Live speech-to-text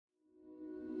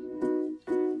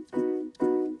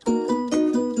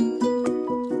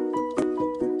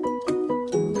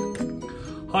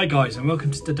Hi guys, and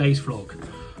welcome to today's vlog.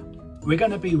 We're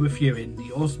going to be reviewing the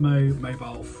Osmo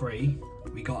Mobile 3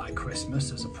 we got at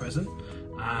Christmas as a present.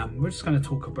 We're just going to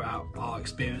talk about our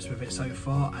experience with it so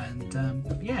far,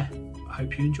 and yeah, I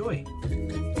hope you enjoy.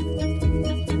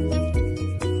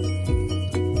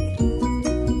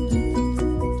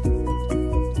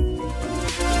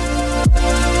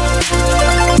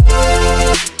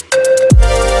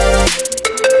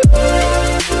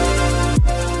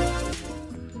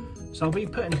 So I'll be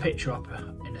putting a picture up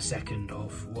in a second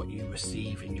of what you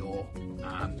receive in your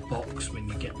box when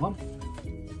you get one.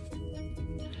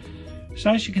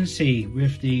 So as you can see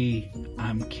with the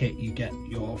kit, you get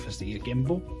obviously your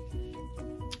gimbal,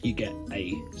 you get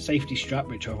a safety strap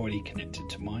which I've already connected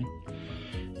to mine,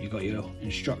 you got your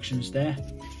instructions there,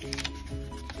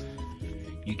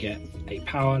 you get a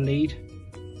power lead,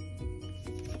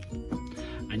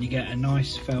 and you get a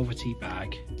nice velvety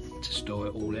bag to store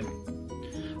it all in.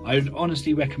 I would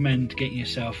honestly recommend getting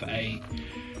yourself a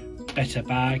better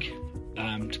bag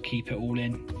to keep it all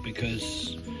in,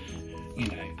 because you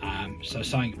know, so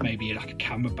something maybe like a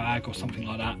camera bag or something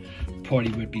like that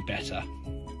probably would be better.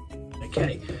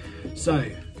 Okay, so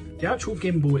the actual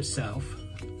gimbal itself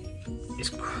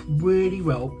is really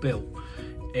well built.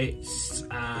 It's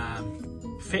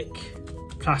thick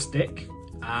plastic,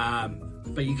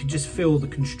 but you can just feel the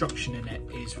construction in it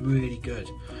is really good.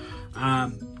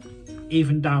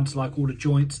 Even down to like all the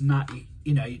joints and that,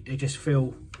 you know, they just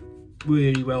feel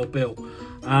really well built.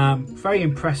 Very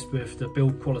impressed with the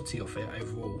build quality of it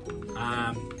overall.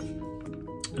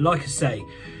 Like I say,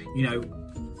 you know,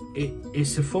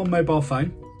 it's a full mobile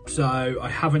phone, so I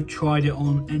haven't tried it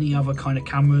on any other kind of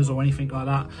cameras or anything like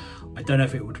that. I don't know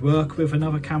if it would work with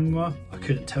another camera, I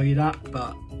couldn't tell you that,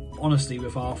 but honestly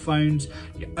with our phones,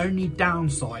 the only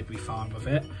downside we found with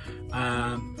it,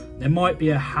 there might be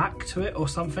a hack to it or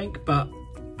something, but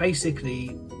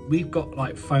basically we've got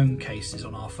like phone cases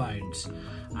on our phones,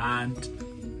 and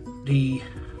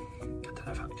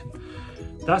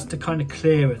that's the kind of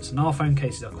clearance, and our phone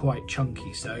cases are quite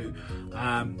chunky, so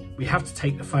we have to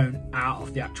take the phone out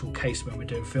of the actual case when we're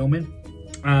doing filming,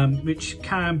 which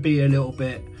can be a little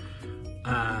bit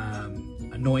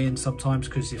annoying sometimes,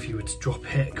 because if you were to drop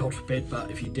it, God forbid, but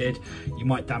if you did, you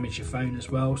might damage your phone as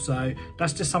well. So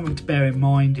that's just something to bear in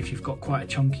mind if you've got quite a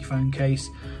chunky phone case.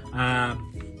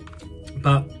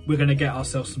 But we're going to get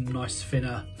ourselves some nice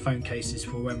thinner phone cases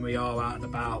for when we are out and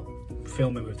about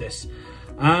filming with this.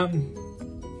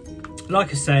 Like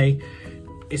I say,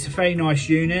 it's a very nice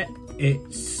unit.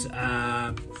 It's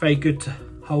very good to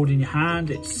hold in your hand.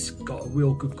 It's got a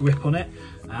real good grip on it.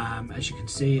 As you can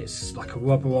see, it's like a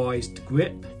rubberized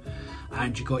grip,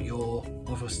 and you got your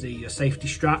obviously your safety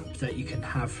strap that you can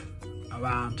have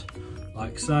around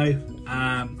like so.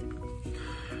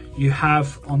 You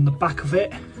have on the back of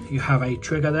it, you have a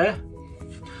trigger there,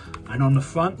 and on the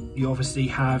front you obviously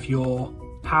have your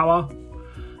power,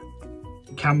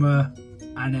 camera,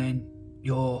 and then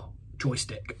your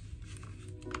joystick.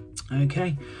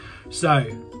 Okay, so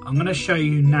I'm going to show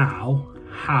you now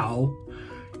how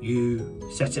you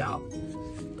set it up.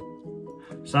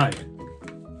 So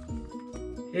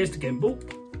here's the gimbal,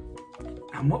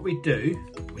 and what we do,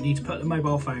 we need to put the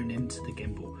mobile phone into the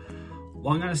gimbal.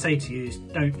 What I'm going to say to you is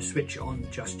don't switch it on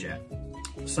just yet.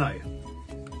 So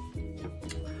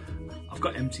I've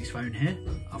got Emsy's phone here,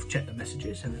 I've checked the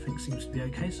messages, everything seems to be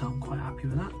okay, so I'm quite happy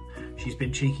with that. She's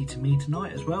been cheeky to me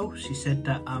tonight as well. She said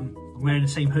that I'm wearing the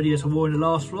same hoodie as I wore in the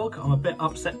last vlog. I'm a bit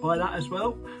upset by that as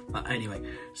well, but anyway,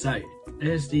 so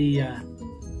there's the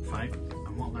phone,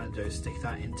 and what I'm going to do is stick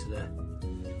that into the,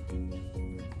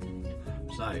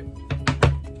 so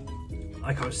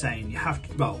like I was saying, you have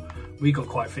to, well, we got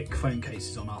quite thick phone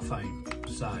cases on our phone,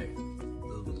 so a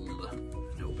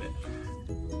little bit.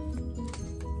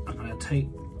 I'm going to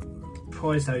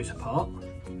prise those apart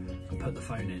and put the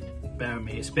phone in. Bear with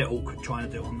me, it's a bit awkward trying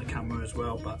to do it on the camera as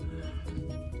well, but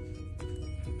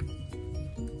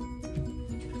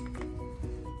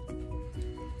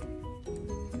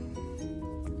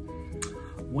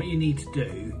what you need to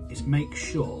do is make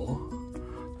sure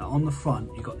that on the front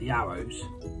you've got the arrows,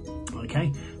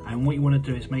 okay? And what you want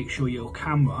to do is make sure your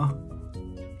camera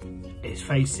is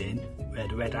facing where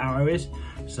the red arrow is.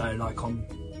 So like on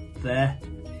there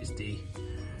is the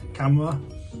camera,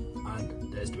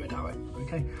 and there's the red arrow,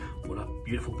 okay? What a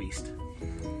beautiful beast.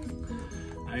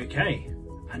 Okay,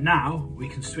 and now we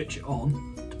can switch it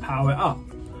on to power it up.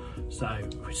 So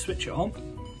if we switch it on,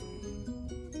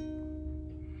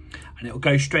 and it'll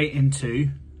go straight into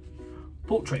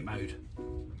portrait mode.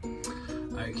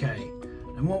 Okay,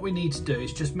 and what we need to do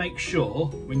is just make sure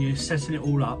when you're setting it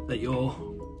all up that your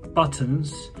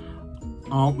buttons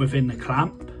aren't within the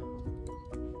clamp.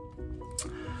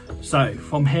 So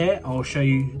from here, I'll show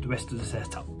you the rest of the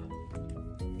setup.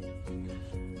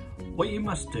 What you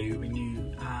must do when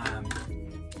you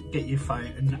get your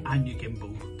phone and your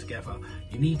gimbal together,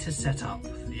 you need to set up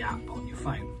the app on your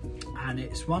phone, and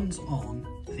it runs on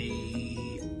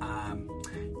the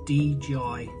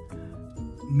DJI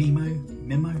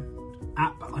Mimo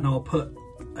app, and I'll put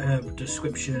a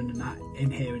description and that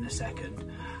in here in a second.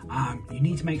 You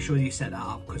need to make sure you set that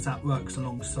up because that works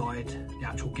alongside the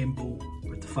actual gimbal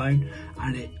with the phone,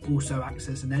 and it also acts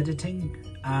as an editing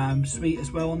suite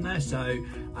as well on there. So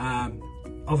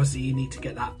obviously you need to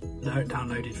get that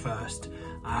downloaded first,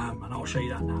 and I'll show you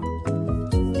that now.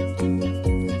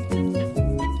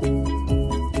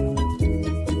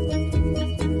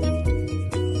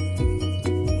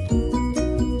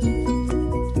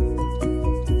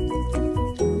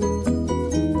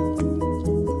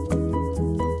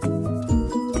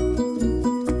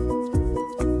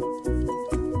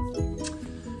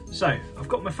 So I've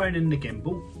got my phone in the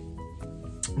gimbal,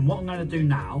 and what I'm going to do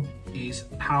now is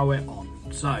power it on.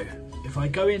 So if I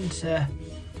go into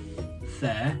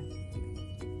there,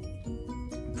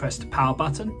 press the power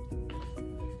button,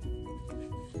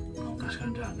 I'm just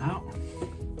going to do that now.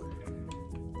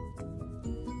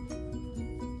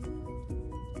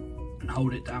 And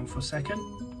hold it down for a second,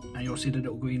 and you'll see the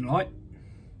little green light.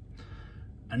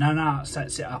 And now it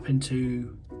sets it up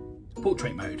into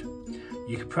portrait mode.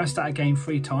 You can press that again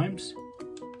 3 times,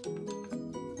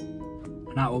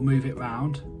 and that will move it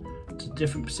around to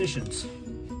different positions.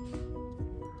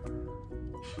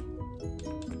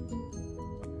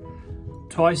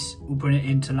 Twice will bring it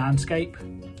into landscape,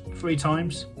 3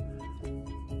 times.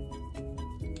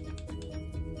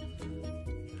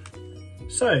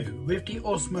 So with the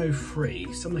Osmo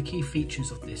 3, some of the key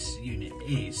features of this unit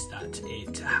is that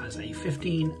it has a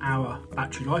 15-hour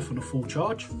battery life on a full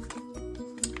charge.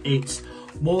 It's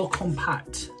more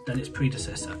compact than its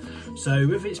predecessor. So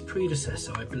with its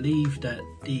predecessor, I believe that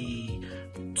the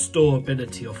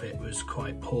storability of it was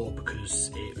quite poor because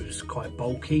it was quite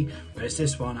bulky, whereas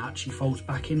this one actually folds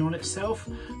back in on itself,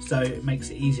 so it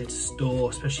makes it easier to store,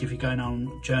 especially if you're going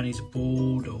on journeys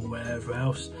abroad or wherever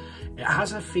else. It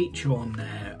has a feature on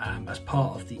there as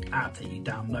part of the app that you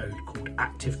download called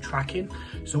active tracking.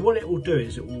 So what it will do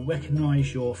is it will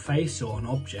recognize your face or an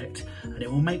object, and it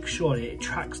will make sure that it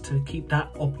tracks to keep that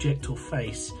object or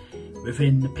face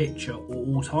within the picture at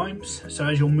all times. So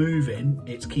as you're moving,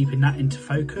 it's keeping that into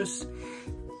focus.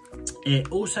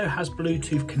 It also has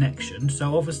Bluetooth connection,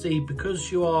 so obviously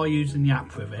because you are using the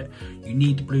app with it, you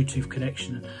need the Bluetooth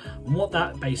connection. And what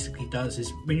that basically does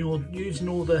is when you're using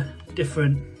all the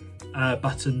different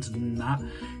buttons and that,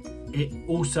 it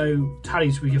also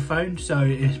tallies with your phone, so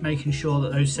it's making sure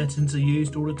that those settings are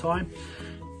used all the time.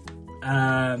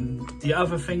 The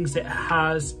other things it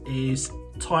has is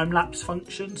time-lapse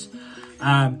functions.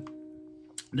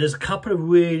 There's a couple of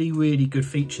really good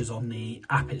features on the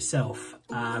app itself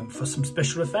for some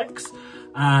special effects.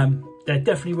 They're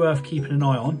definitely worth keeping an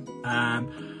eye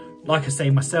on. Like I say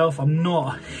myself, I'm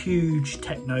not a huge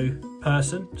techno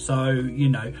person, so you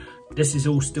know, this is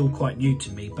all still quite new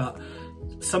to me, but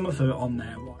some of it on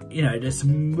there, you know, there's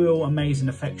some real amazing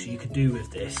effects you could do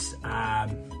with this.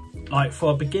 Like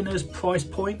for a beginner's price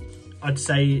point, I'd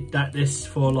say that this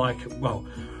for like, well,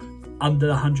 under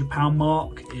the £100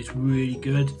 mark is really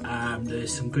good.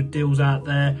 There's some good deals out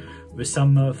there with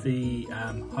some of the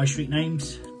high street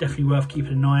names, definitely worth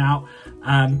keeping an eye out.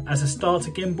 As a starter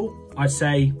gimbal, I'd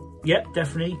say, yep,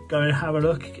 definitely go and have a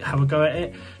look, have a go at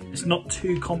it. It's not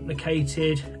too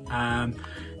complicated.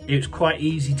 It's quite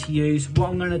easy to use. What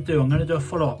I'm going to do, I'm going to do a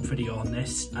follow-up video on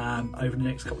this over the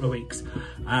next couple of weeks,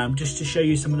 just to show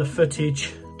you some of the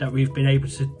footage that we've been able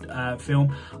to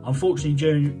film. Unfortunately,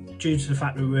 due to the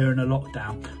fact that we're in a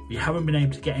lockdown, we haven't been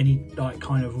able to get any like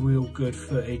kind of real good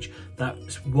footage that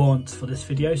warrants for this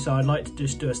video. So I'd like to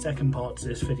just do a second part to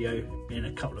this video in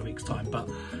a couple of weeks' time. But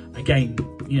again,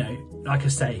 you know, like I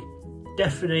say,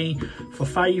 definitely for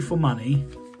value for money,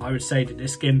 I would say that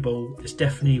this gimbal is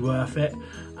definitely worth it.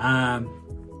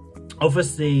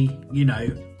 Obviously, you know,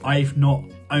 I've not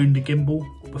owned a gimbal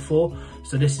before,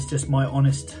 so this is just my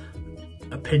honest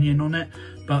opinion on it.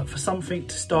 But for something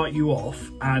to start you off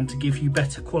and to give you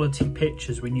better quality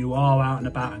pictures when you are out and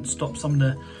about, and stop some of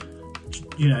the,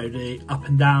 you know, the up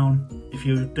and down if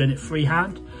you're doing it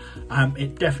freehand,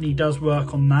 it definitely does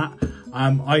work on that.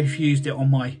 I've used it on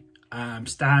my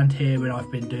stand here when I've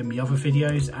been doing my other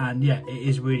videos, and yeah, it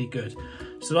is really good.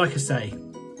 So like I say,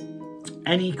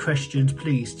 any questions,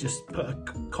 please just put a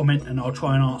comment and I'll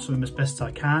try and answer them as best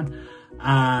I can.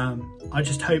 I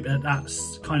just hope that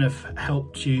that's kind of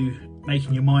helped you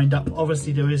making your mind up.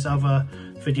 Obviously there is other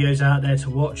videos out there to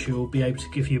watch who will be able to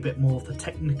give you a bit more of the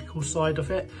technical side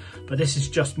of it, but this is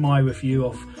just my review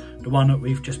of the one that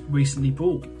we've just recently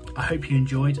bought. I hope you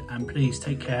enjoyed, and please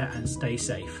take care and stay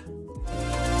safe.